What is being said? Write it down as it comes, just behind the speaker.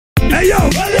Hey yo,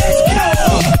 let's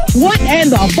go. What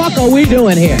in the fuck are we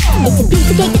doing here? It's a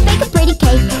piece of cake to bake a pretty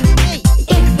cake.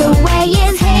 If the way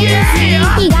is hazy,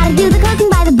 you gotta do the cooking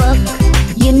by the book.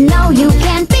 You know you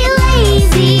can't be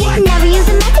lazy. Never use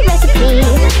a messy recipe.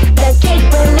 The cake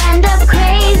will end up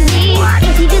crazy.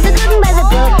 If you do the cooking by the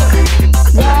book,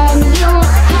 then you'll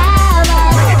have a...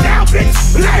 Bring it down,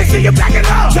 bitch. Let me see you back it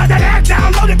up. Shut that ass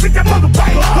down, load it, pick that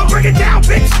motherfucker up. Bring it down,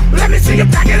 bitch. Let me see you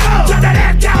back it up. Shut that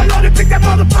ass down, load it, pick that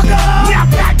motherfucker up. Now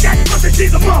back that pussy,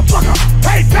 she's a motherfucker.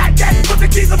 Hey, back that pussy,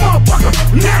 she's a motherfucker.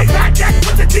 Now back that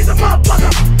pussy, she's a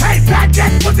motherfucker. Hey, back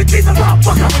that pussy, she's a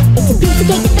motherfucker. It's a piece of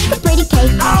cake to bake a pretty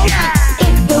cake. Oh yeah.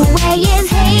 If the way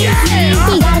is hazy,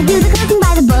 you gotta do the cooking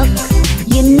by the book.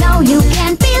 You know you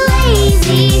can't be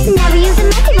lazy. Never use a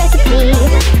messy recipe.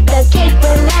 The cake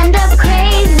will end up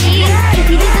crazy.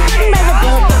 If you do the cooking by the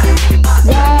book,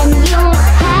 then you'll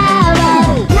have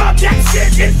a... Rub that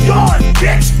shit, it's yours,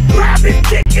 bitch. Grab it,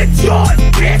 dick, it's yours,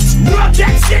 bitch. Rub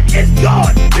that shit, it's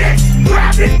yours, bitch.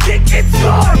 Grab it, dick, it's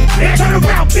yours, bitch. Turn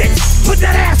around, bitch. Put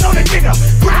that ass on the nigga.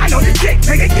 Grind on the dick,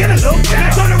 make it get a little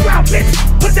better. Turn around, bitch.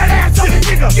 Put that ass on the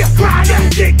nigga. Grind on the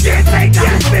dick, can't take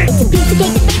that bitch. It's a piece of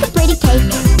cake to bake a pretty cake.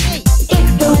 If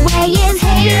the way is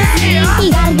hazy,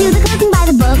 you gotta do the cooking by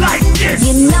the book. Like this.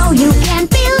 You know you can't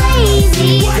be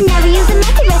lazy. Never use a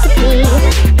messy recipe.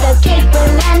 The cake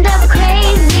will end up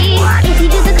crazy. If you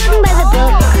do the cooking by the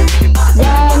book,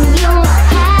 then you'll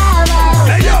have a...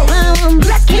 Hey yo,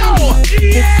 Black candy,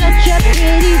 it's such a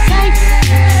pretty sight.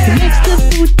 Makes the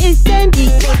food taste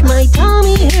dandy. Make my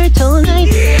tummy hurt all night.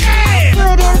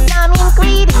 Put in some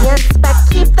ingredients, but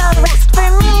keep the rest for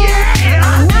me.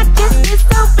 I'm not just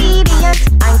disobedient,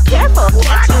 I'm careful,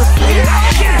 can't you see?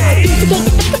 Piece of cake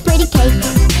to bake a pretty cake.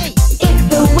 If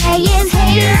the way is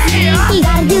hazy, you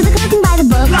gotta do the cooking by the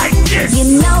book. like this.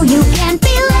 You know you can't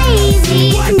be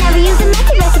lazy. Never use a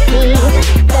messy recipe.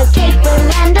 The cake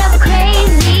will end up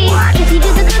crazy. If you do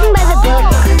the cooking by the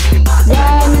book,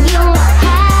 then you'll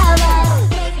have a...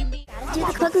 Gotta do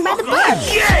the cooking by the book.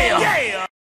 Yeah.